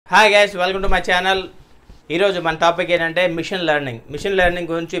Hi guys, welcome to my channel. ఈరోజు మన topic ఏంటంటే మిషన్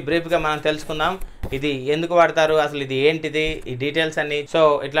లెర్నింగ్ గురించి బ్రీఫ్గా మనం తెలుసుకుందాం. ఇది ఎందుకు వాడతారు, అసలు ఇది ఏంటిది, ఈ డీటెయిల్స్ అన్ని. సో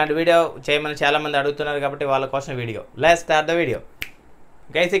ఇట్లాంటి వీడియో చేయమని చాలామంది అడుగుతున్నారు కాబట్టి వాళ్ళ కోసం video. Let's start the video.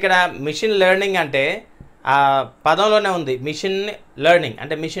 Guys, ఇక్కడ మిషన్ లెర్నింగ్ అంటే ఆ పదంలోనే ఉంది. మిషన్ లెర్నింగ్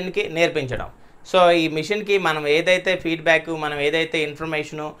అంటే మిషన్కి నేర్పించడం. సో ఈ మిషన్కి మనం ఏదైతే ఫీడ్బ్యాక్, మనం ఏదైతే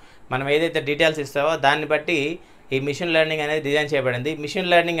ఇన్ఫర్మేషను, మనం ఏదైతే డీటెయిల్స్ ఇస్తామో దాన్ని బట్టి ఈ మిషన్ లెర్నింగ్ అనేది డిజైన్ చేయబడింది. మిషన్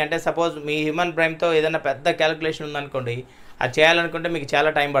లెర్నింగ్ అంటే సపోజ్ మీ హ్యూమన్ బ్రెయిన్తో ఏదైనా పెద్ద క్యాలిక్యులేషన్ ఉందనుకోండి, అది చేయాలనుకుంటే మీకు చాలా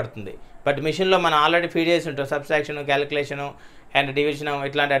టైం పడుతుంది. బట్ మిషన్లో మనం ఆల్రెడీ ఫీడ్ చేసి ఉంటాం సబ్స్ట్రాక్షన్, క్యాలిక్యులేషను అండ్ డివిజన్,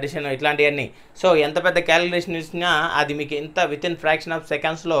 ఇట్లాంటి అడిషన్, ఇట్లాంటివన్నీ. సో ఎంత పెద్ద క్యాలిక్యులేషన్ ఇచ్చినా అది మీకు ఇంత విత్ ఇన్ ఫ్రాక్షన్ ఆఫ్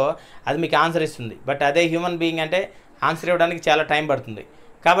సెకండ్స్లో అది మీకు ఆన్సర్ ఇస్తుంది. బట్ అదే హ్యూమన్ బీయింగ్ అంటే ఆన్సర్ ఇవ్వడానికి చాలా టైం పడుతుంది.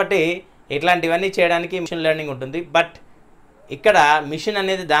 కాబట్టి ఇట్లాంటివన్నీ చేయడానికి మిషన్ లెర్నింగ్ ఉంటుంది. బట్ ఇక్కడ మిషన్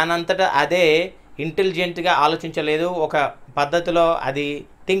అనేది దానంతటా అదే ఇంటెలిజెంట్గా ఆలోచించలేదు, ఒక పద్ధతిలో అది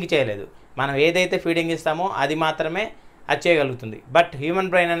థింక్ చేయలేదు. మనం ఏదైతే ఫీడింగ్ ఇస్తామో అది మాత్రమే అది చేయగలుగుతుంది. బట్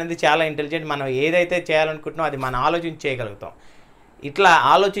హ్యూమన్ బ్రెయిన్ అనేది చాలా ఇంటెలిజెంట్. మనం ఏదైతే చేయాలనుకుంటున్నామో అది మనం ఆలోచించి చేయగలుగుతాం. ఇట్లా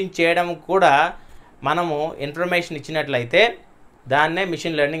ఆలోచించి చేయడం కూడా మనము ఇన్ఫర్మేషన్ ఇచ్చినట్లయితే దాన్నే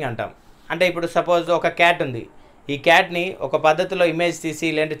మిషన్ లెర్నింగ్ అంటాం. అంటే ఇప్పుడు సపోజ్ ఒక క్యాట్ ఉంది. ఈ క్యాట్ని ఒక పద్ధతిలో ఇమేజ్ తీసి,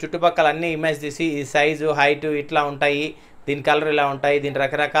 లేదంటే చుట్టుపక్కల అన్ని ఇమేజ్ తీసి, ఈ సైజు, హైటు ఇట్లా ఉంటాయి, దీని కలర్ ఇలా ఉంటాయి, దీని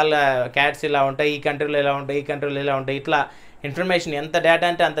రకరకాల క్యాట్స్ ఇలా ఉంటాయి, ఈ కంట్రీలో ఇలా ఉంటాయి, ఈ కంట్రీలో ఇలా ఉంటాయి, ఇట్లా ఇన్ఫర్మేషన్ ఎంత డేటా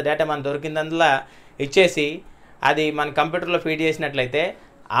అంటే అంత డేటా మనకు దొరికిందందులో ఇచ్చేసి అది మన కంప్యూటర్లో ఫీడ్ చేసినట్లయితే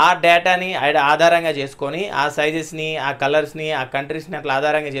ఆ డేటాని ఆధారంగా చేసుకొని, ఆ సైజెస్ని, ఆ కలర్స్ని, ఆ కంట్రీస్ని అట్లా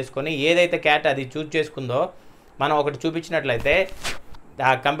ఆధారంగా చేసుకొని ఏదైతే క్యాట్ అది చూజ్ చేసుకుందో మనం ఒకటి చూపించినట్లయితే,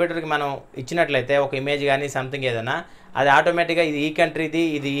 ఆ కంప్యూటర్కి మనం ఇచ్చినట్లయితే ఒక ఇమేజ్ కానీ సంథింగ్ ఏదైనా, అది ఆటోమేటిక్గా ఇది ఈ కంట్రీది,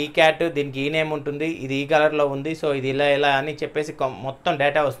 ఇది ఈ క్యాట్, దీనికి ఈ నేమ్ ఉంటుంది, ఇది ఈ కలర్లో ఉంది, సో ఇది ఇలా ఇలా అని చెప్పేసి మొత్తం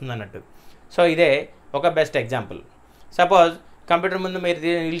డేటా వస్తుంది అన్నట్టు. సో ఇదే ఒక బెస్ట్ ఎగ్జాంపుల్. సపోజ్ కంప్యూటర్ ముందు మీరు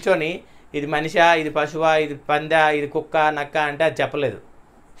నిల్చొని ఇది మనిషా, ఇది పశువా, ఇది పందా, ఇది కుక్క, నక్క అంటే అది చెప్పలేదు.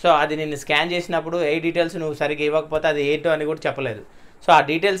 సో అది నిన్ను స్కాన్ చేసినప్పుడు ఏ డీటెయిల్స్ నువ్వు సరిగ్గా ఇవ్వకపోతే అది ఏంటో అని కూడా చెప్పలేదు. సో ఆ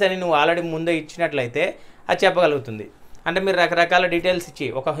డీటెయిల్స్ అని నువ్వు ఆల్రెడీ ముందే ఇచ్చినట్లయితే అది చెప్పగలుగుతుంది. అంటే మీరు రకరకాల డీటెయిల్స్ ఇచ్చి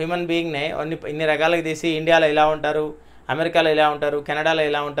ఒక హ్యూమన్ బీయింగ్నే ఇన్ని రకాలుగా తీసి ఇండియాలో ఇలా ఉంటారు, అమెరికాలో ఇలా ఉంటారు, కెనడాలో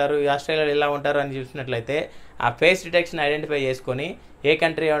ఇలా ఉంటారు, ఆస్ట్రేలియాలో ఇలా ఉంటారు అని చూసినట్లయితే ఆ ఫేస్ డిటెక్షన్ ఐడెంటిఫై చేసుకొని ఏ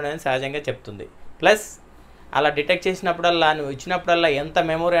కంట్రీ అనేది సహజంగా చెప్తుంది. ప్లస్ అలా డిటెక్ట్ చేసినప్పుడల్లా, నువ్వు ఇచ్చినప్పుడల్లా ఎంత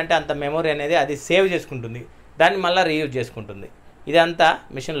మెమొరీ అంటే అంత మెమొరీ అనేది అది సేవ్ చేసుకుంటుంది, దాన్ని మళ్ళీ రీయూజ్ చేసుకుంటుంది. ఇదంతా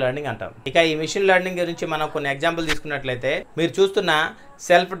మిషన్ లెర్నింగ్ అంటాం. ఇక ఈ మిషన్ లెర్నింగ్ గురించి మనం కొన్ని ఎగ్జాంపుల్ తీసుకున్నట్లయితే, మీరు చూస్తున్న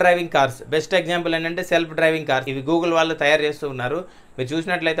self driving cars best example ఏంటంటే సెల్ఫ్ డ్రైవింగ్ కార్స్. ఇవి గూగుల్ వాళ్ళు తయారు చేస్తూ ఉన్నారు. మీరు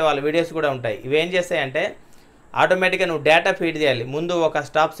చూసినట్లయితే వాళ్ళ వీడియోస్ కూడా ఉంటాయి. ఇవి ఏం చేస్తాయంటే ఆటోమేటిక్గా నువ్వు డేటా ఫీడ్ చేయాలి. ముందు ఒక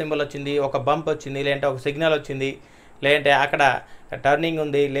స్టాప్ సింబల్ వచ్చింది, ఒక బంప్ వచ్చింది, లేదంటే ఒక సిగ్నల్ వచ్చింది, లేదంటే అక్కడ టర్నింగ్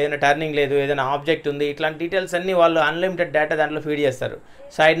ఉంది, లేదంటే టర్నింగ్ లేదు, ఏదైనా ఆబ్జెక్ట్ ఉంది, ఇట్లాంటి డీటెయిల్స్ అన్నీ వాళ్ళు అన్లిమిటెడ్ డేటా దాంట్లో ఫీడ్ చేస్తారు.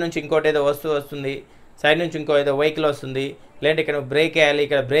 సైడ్ నుంచి ఇంకోటి ఏదో వస్తువు వస్తుంది, సైడ్ నుంచి ఇంకో ఏదో వెహికల్ వస్తుంది, లేదంటే ఇక్కడ బ్రేక్ వేయాలి,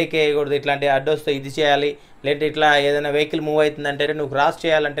 ఇక్కడ బ్రేక్ వేయకూడదు, ఇట్లాంటి అడ్డొస్తే ఇది చేయాలి, లేదంటే ఇట్లా ఏదైనా వెహికల్ మూవ్ అవుతుందంటే నువ్వు క్రాస్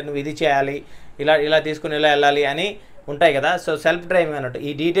చేయాలంటే నువ్వు ఇది చేయాలి, ఇలా తీసుకుని ఇలా వెళ్ళాలి అని ఉంటాయి కదా. సో సెల్ఫ్ డ్రైవింగ్ అన్నట్టు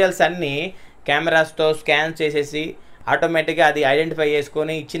ఈ డీటెయిల్స్ అన్నీ కెమెరాస్తో స్కాన్ చేసేసి ఆటోమేటిక్గా అది ఐడెంటిఫై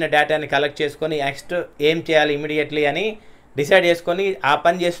చేసుకొని ఇచ్చిన డేటాని కలెక్ట్ చేసుకొని నెక్స్ట్ ఏం చేయాలి ఇమీడియట్లీ అని డిసైడ్ చేసుకొని ఆ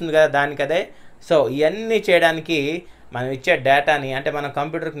పని చేస్తుంది కదా దానికదే. సో ఇవన్నీ చేయడానికి మనం ఇచ్చే డేటాని అంటే మనం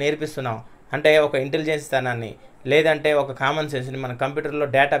కంప్యూటర్కి నేర్పిస్తున్నాం. అంటే ఒక ఇంటెలిజెన్స్ స్థానాన్ని, లేదంటే ఒక కామన్ సెన్స్ని మన కంప్యూటర్లో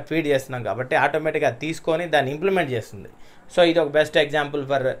డేటా ఫీడ్ చేస్తున్నాం కాబట్టి ఆటోమేటిక్గా తీసుకొని దాన్ని ఇంప్లిమెంట్ చేస్తుంది. సో ఇది ఒక best example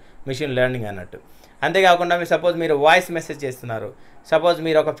for machine learning అన్నట్టు. అంతేకాకుండా సపోజ్ మీరు వాయిస్ మెసేజ్ చేస్తున్నారు, సపోజ్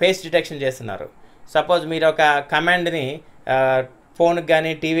మీరు ఒక ఫేస్ డిటెక్షన్ చేస్తున్నారు, సపోజ్ మీరు ఒక కమాండ్ని ఫోన్కి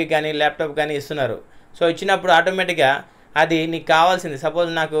కానీ, టీవీకి కానీ, ల్యాప్టాప్ కానీ ఇస్తున్నారు. సో ఇచ్చినప్పుడు ఆటోమేటిక్గా అది నీకు కావాల్సింది,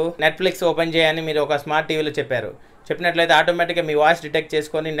 సపోజ్ నాకు నెట్ఫ్లిక్స్ ఓపెన్ చేయని మీరు ఒక స్మార్ట్ టీవీలో చెప్పినట్లయితే ఆటోమేటిక్గా మీ వాయిస్ డిటెక్ట్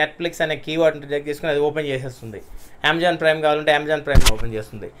చేసుకొని నెట్ఫ్లిక్స్ అనే కీవర్డ్ డిటెక్ట్ చేసుకొని అది ఓపెన్ చేసేస్తుంది. అమెజాన్ ప్రైమ్ కావాలంటే అమెజాన్ ప్రైమ్ ఓపెన్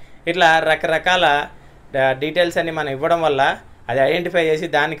చేస్తుంది. ఇట్లా రకరకాల డీటెయిల్స్ అన్ని మనం ఇవ్వడం వల్ల అది ఐడెంటిఫై చేసి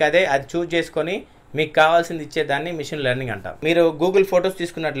దానికి అదే అది చూజ్ చేసుకొని మీకు కావాల్సింది ఇచ్చేదాన్ని మిషన్ లెర్నింగ్ అంటాం. మీరు గూగుల్ ఫొటోస్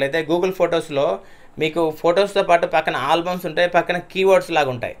తీసుకున్నట్లయితే గూగుల్ ఫొటోస్లో మీకు ఫొటోస్తో పాటు పక్కన ఆల్బమ్స్ ఉంటాయి, పక్కన కీవర్డ్స్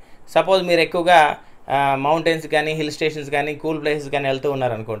లాగా ఉంటాయి. సపోజ్ మీరు ఎక్కువగా మౌంటైన్స్ కానీ, హిల్ స్టేషన్స్ కానీ, కూల్ ప్లేసెస్ కానీ వెళ్తూ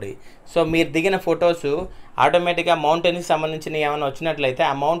ఉన్నారనుకోండి. సో మీరు దిగిన ఫొటోస్ ఆటోమేటిక్గా మౌంటైన్కి సంబంధించిన ఏమైనా వచ్చినట్లయితే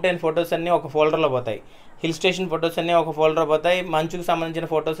ఆ మౌంటైన్ ఫొటోస్ అన్నీ ఒక ఫోల్డర్లో పోతాయి, హిల్ స్టేషన్ ఫొటోస్ అన్నీ ఒక ఫోల్డర్ పోతాయి, మంచుకు సంబంధించిన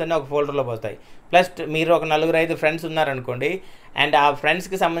ఫొటోస్ అన్నీ ఒక ఫోల్డర్లో పోతాయి. ప్లస్ మీరు ఒక 4-5 ఫ్రెండ్స్ ఉన్నారనుకోండి, అండ్ ఆ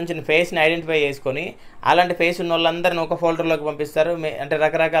ఫ్రెండ్స్కి సంబంధించిన ఫేస్ని ఐడెంటిఫై చేసుకొని అలాంటి ఫేస్ ఉన్న వాళ్ళందరినీ ఒక ఫోల్డర్లోకి పంపిస్తారు, అంటే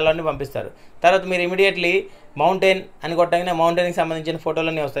రకరకాలన్నీ పంపిస్తారు. తర్వాత మీరు ఇమీడియట్లీ మౌంటైన్ అని కొట్టగానే మౌంటైన్కి సంబంధించిన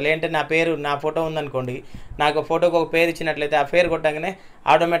ఫోటోలన్నీ వస్తాయి. లేదంటే నా ఫోటో ఉందనుకోండి, నాకు ఫోటోకి ఒక పేరు ఇచ్చినట్లయితే ఆ పేరు కొట్టగానే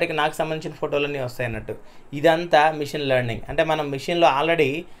ఆటోమేటిక్గా నాకు సంబంధించిన ఫోటోలన్నీ వస్తాయి అన్నట్టు. ఇదంతా మిషన్ లెర్నింగ్. అంటే మనం మిషన్లో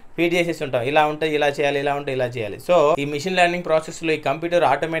ఆల్రెడీ ఫీడ్ చేసేసి ఉంటాం, ఇలా ఉంటే ఇలా చేయాలి, ఇలా ఉంటే ఇలా చేయాలి. సో ఈ మిషన్ లెర్నింగ్ ప్రాసెస్లో ఈ కంప్యూటర్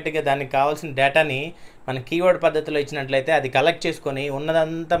ఆటోమేటిక్గా దానికి కావాల్సిన డేటాని మన కీవర్డ్ పద్ధతిలో ఇచ్చినట్లయితే అది కలెక్ట్ చేసుకొని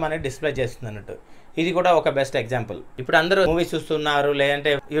ఉన్నదంతా మనకి డిస్ప్లే చేస్తుంది అన్నట్టు. ఇది కూడా ఒక బెస్ట్ ఎగ్జాంపుల్. ఇప్పుడు అందరూ మూవీస్ చూస్తున్నారు, లేదంటే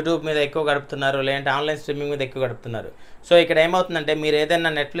యూట్యూబ్ మీద ఎక్కువ గడుపుతున్నారు, లేదంటే ఆన్లైన్ స్ట్రీమింగ్ మీద ఎక్కువ గడుపుతున్నారు. సో ఇక్కడ ఏమవుతుందంటే మీరు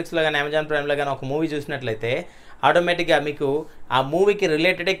ఏదైనా నెట్ఫ్లిక్స్లో కానీ అమెజాన్ ప్రైమ్లో కానీ ఒక మూవీ చూసినట్లయితే ఆటోమేటిక్గా మీకు ఆ మూవీకి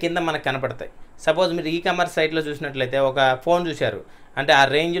రిలేటెడే కింద మనకు కనపడతాయి. సపోజ్ మీరు ఈకామర్స్ సైట్లో చూసినట్లయితే ఒక ఫోన్ చూశారు అంటే ఆ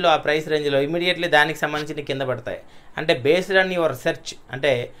రేంజ్లో, ఆ ప్రైస్ రేంజ్లో ఇమీడియట్లీ దానికి సంబంధించి కింద పడతాయి. అంటే బేస్డ్ ఆన్ యువర్ సెర్చ్,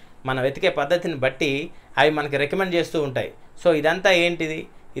 అంటే మనం వెతికే పద్ధతిని బట్టి అవి మనకి రికమెండ్ చేస్తూ ఉంటాయి. సో ఇదంతా ఏంటిది?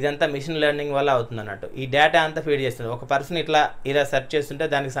 ఇదంతా మిషన్ లెర్నింగ్ వల్ల అవుతుంది అన్నట్టు. ఈ డేటా అంతా ఫీడ్ చేస్తుంది. ఒక పర్సన్ ఇలా సెర్చ్ చేస్తుంటే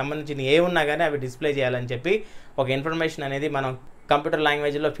దానికి సంబంధించిన ఏమున్నా కానీ అవి డిస్ప్లే చేయాలని చెప్పి ఒక ఇన్ఫర్మేషన్ అనేది మనం కంప్యూటర్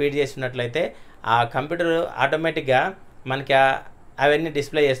లాంగ్వేజ్లో ఫీడ్ చేసినట్లయితే ఆ కంప్యూటర్ ఆటోమేటిక్గా మనకి అవన్నీ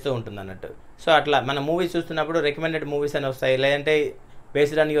డిస్ప్లే చేస్తూ ఉంటుంది అన్నట్టు. సో అట్లా మన మూవీస్ చూస్తున్నప్పుడు రికమెండెడ్ మూవీస్ అని వస్తాయి, లేదంటే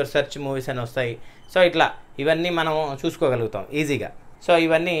based on your search movies అని వస్తాయి. సో ఇట్లా ఇవన్నీ మనం చూసుకోగలుగుతాం ఈజీగా. సో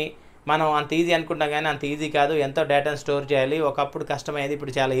ఇవన్నీ మనం అంత ఈజీ అనుకుంటాం కానీ అంత ఈజీ కాదు. ఎంతో డేటాను స్టోర్ చేయాలి. ఒకప్పుడు కష్టమయ్యేది,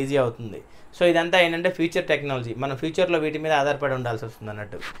 ఇప్పుడు చాలా ఈజీ అవుతుంది. సో ఇదంతా ఏంటంటే ఫ్యూచర్ టెక్నాలజీ. మనం ఫ్యూచర్లో వీటి మీద ఆధారపడి ఉండాల్సి వస్తుంది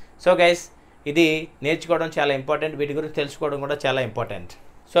అన్నట్టు. సో గైస్, ఇది నేర్చుకోవడం చాలా ఇంపార్టెంట్, వీటి గురించి తెలుసుకోవడం కూడా చాలా ఇంపార్టెంట్.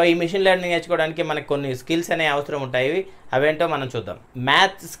 సో ఈ మిషన్ లెర్నింగ్ నేర్చుకోవడానికి మనకు కొన్ని స్కిల్స్ అనేవి అవసరం ఉంటాయి. అవేంటో మనం చూద్దాం.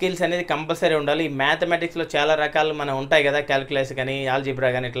 మ్యాథ్ స్కిల్స్ అనేది కంపల్సరీ ఉండాలి. ఈ మ్యాథమెటిక్స్లో చాలా రకాలు మనం ఉంటాయి కదా, క్యాలిక్యులేషన్ కానీ ఆల్జీబ్రా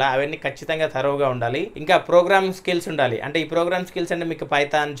కానీ ఇట్లా, అవన్నీ ఖచ్చితంగా థరోగా ఉండాలి. ఇంకా ప్రోగ్రామింగ్ స్కిల్స్ ఉండాలి. అంటే ఈ ప్రోగ్రామ్ స్కిల్స్ అంటే మీకు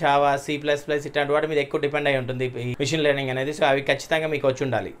పైథాన్, జావా, C++ ఇట్లాంటి వాటి మీద ఎక్కువ డిపెండ్ అయి ఉంటుంది ఈ మిషన్ లెర్నింగ్ అనేది. సో అవి ఖచ్చితంగా మీకు వచ్చి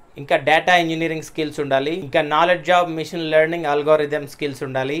ఉండాలి. ఇంకా డేటా ఇంజనీరింగ్ స్కిల్స్ ఉండాలి. ఇంకా knowledge of mission learning algorithm skills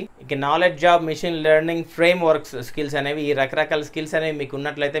ఉండాలి. ఇంకా knowledge of mission learning frame works skills అనేవి, ఈ రకరకాల స్కిల్స్ అనేవి మీకు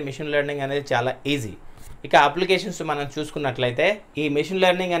ఉన్నట్లయితే మిషన్ లెర్నింగ్ అనేది చాలా ఈజీ. ఇక అప్లికేషన్స్ మనం చూసుకున్నట్లయితే ఈ మిషన్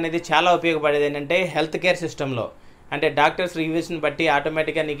లెర్నింగ్ అనేది చాలా ఉపయోగపడేది ఏంటంటే హెల్త్ కేర్ సిస్టంలో. అంటే డాక్టర్స్ రివ్యూస్ని బట్టి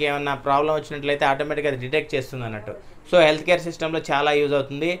ఆటోమేటిక్గా నీకు ఏమన్నా ప్రాబ్లం వచ్చినట్లయితే ఆటోమేటిక్గా అది డిటెక్ట్ చేస్తుంది అన్నట్టు. సో హెల్త్ కేర్ సిస్టంలో చాలా యూజ్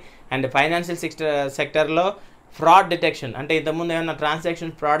అవుతుంది. అండ్ ఫైనాన్షియల్ సెక్టర్లో ఫ్రాడ్ డిటెక్షన్, అంటే ఇంతకుముందు ఏమైనా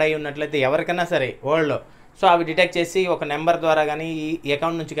ట్రాన్సాక్షన్ ఫ్రాడ్ అయ్యి ఉన్నట్లయితే ఎవరికైనా సరే వరల్డ్లో, సో అవి డిటెక్ట్ చేసి ఒక నెంబర్ ద్వారా కానీ, ఈ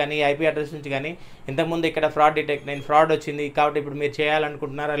అకౌంట్ నుంచి కానీ, ఐపీ అడ్రస్ నుంచి కానీ, ఇంతకుముందు ఇక్కడ ఫ్రాడ్ వచ్చింది కాబట్టి ఇప్పుడు మీరు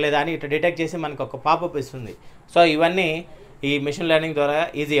చేయాలనుకుంటున్నారా లేదా అని ఇట్లా డిటెక్ట్ చేసి మనకు ఒక పాపప్ ఇస్తుంది. సో ఇవన్నీ ఈ మిషన్ లెర్నింగ్ ద్వారా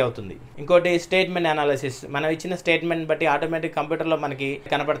ఈజీ అవుతుంది. ఇంకోటి స్టేట్మెంట్ అనాలిసిస్. మనం ఇచ్చిన స్టేట్మెంట్ బట్టి ఆటోమేటిక్ కంప్యూటర్లో మనకి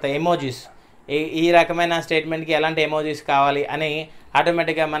కనపడతాయి ఎమోజీస్. ఈ రకమైన స్టేట్మెంట్కి ఎలాంటి ఎమోజీస్ కావాలి అని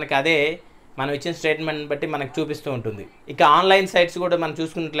ఆటోమేటిక్గా మనకి అదే మనం ఇచ్చిన స్టేట్మెంట్ బట్టి మనకు చూపిస్తూ ఉంటుంది. ఇక ఆన్లైన్ సైట్స్ కూడా మనం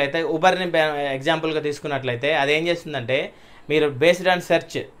చూసుకున్నట్లయితే ఉబర్ని ఎగ్జాంపుల్గా తీసుకున్నట్లయితే అది ఏం చేస్తుందంటే మీరు బేస్డ్ ఆన్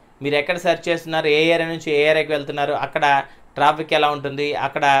సెర్చ్, మీరు ఎక్కడ సెర్చ్ చేస్తున్నారు, ఏ ఏరియా నుంచి ఏ ఏరియాకి వెళ్తున్నారు, అక్కడ ట్రాఫిక్ ఎలా ఉంటుంది,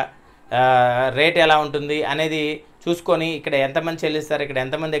 అక్కడ రేట్ ఎలా ఉంటుంది అనేది చూసుకొని ఇక్కడ ఎంతమంది చెల్లిస్తారు, ఇక్కడ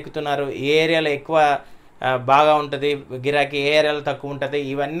ఎంతమంది ఎక్కుతున్నారు, ఏ ఏరియాలో ఎక్కువ బాగా ఉంటుంది గిరాకీ, ఏ ఏరియాలో తక్కువ ఉంటుంది,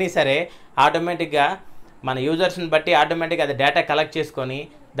 ఇవన్నీ సరే ఆటోమేటిక్గా మన యూజర్స్ని బట్టి ఆటోమేటిక్గా అది డేటా కలెక్ట్ చేసుకొని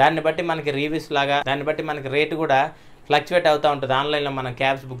దాన్ని బట్టి మనకి రివ్యూస్ లాగా, దాన్ని బట్టి మనకి రేటు కూడా ఫ్లక్చువేట్ అవుతూ ఉంటుంది. ఆన్లైన్లో మనం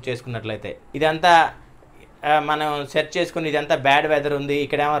క్యాబ్స్ బుక్ చేసుకున్నట్లయితే ఇదంతా మనం సెర్చ్ చేసుకుని ఇదంతా బ్యాడ్ వెదర్ ఉంది,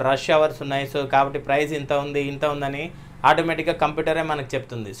 ఇక్కడేమో రష్ అవర్స్ ఉన్నాయి, సో కాబట్టి ప్రైస్ ఇంత ఉందని ఆటోమేటిక్గా కంప్యూటరే మనకు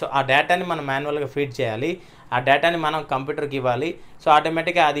చెప్తుంది. సో ఆ డేటాని మనం మాన్యువల్గా ఫీడ్ చేయాలి, ఆ డేటాని మనం కంప్యూటర్కి ఇవ్వాలి. సో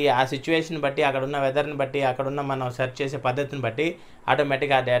ఆటోమేటిక్గా అది ఆ సిచ్యువేషన్ బట్టి, అక్కడున్న వెదర్ని బట్టి, అక్కడున్న మనం సెర్చ్ చేసే పద్ధతిని బట్టి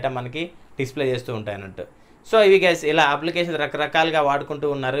ఆటోమేటిక్గా ఆ డేటా మనకి డిస్ప్లే చేస్తూ ఉంటాయి అన్నట్టు. సో ఇవి గైస్, ఇలా అప్లికేషన్ రకరకాలుగా వాడుకుంటూ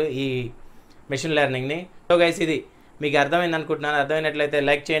ఉన్నారు ఈ మిషన్ లెర్నింగ్ని. సో గైస్, ఇది మీకు అర్థమైంది అనుకుంటున్నాను. అర్థమైనట్లయితే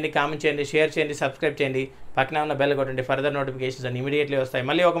లైక్ చేయండి, కామెంట్ చేయండి, షేర్ చేయండి, సబ్స్క్రైబ్ చేయండి, పక్కనే ఉన్న బెల్ కొట్టండి. ఫర్దర్ నోటిఫికేషన్స్ అని ఇమీడియట్లీ వస్తాయి.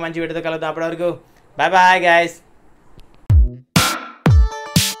 మళ్ళీ ఒక మంచి వీడియోతో కలుద్దాం. అప్పటి వరకు బాయ్ బాయ్ గైస్.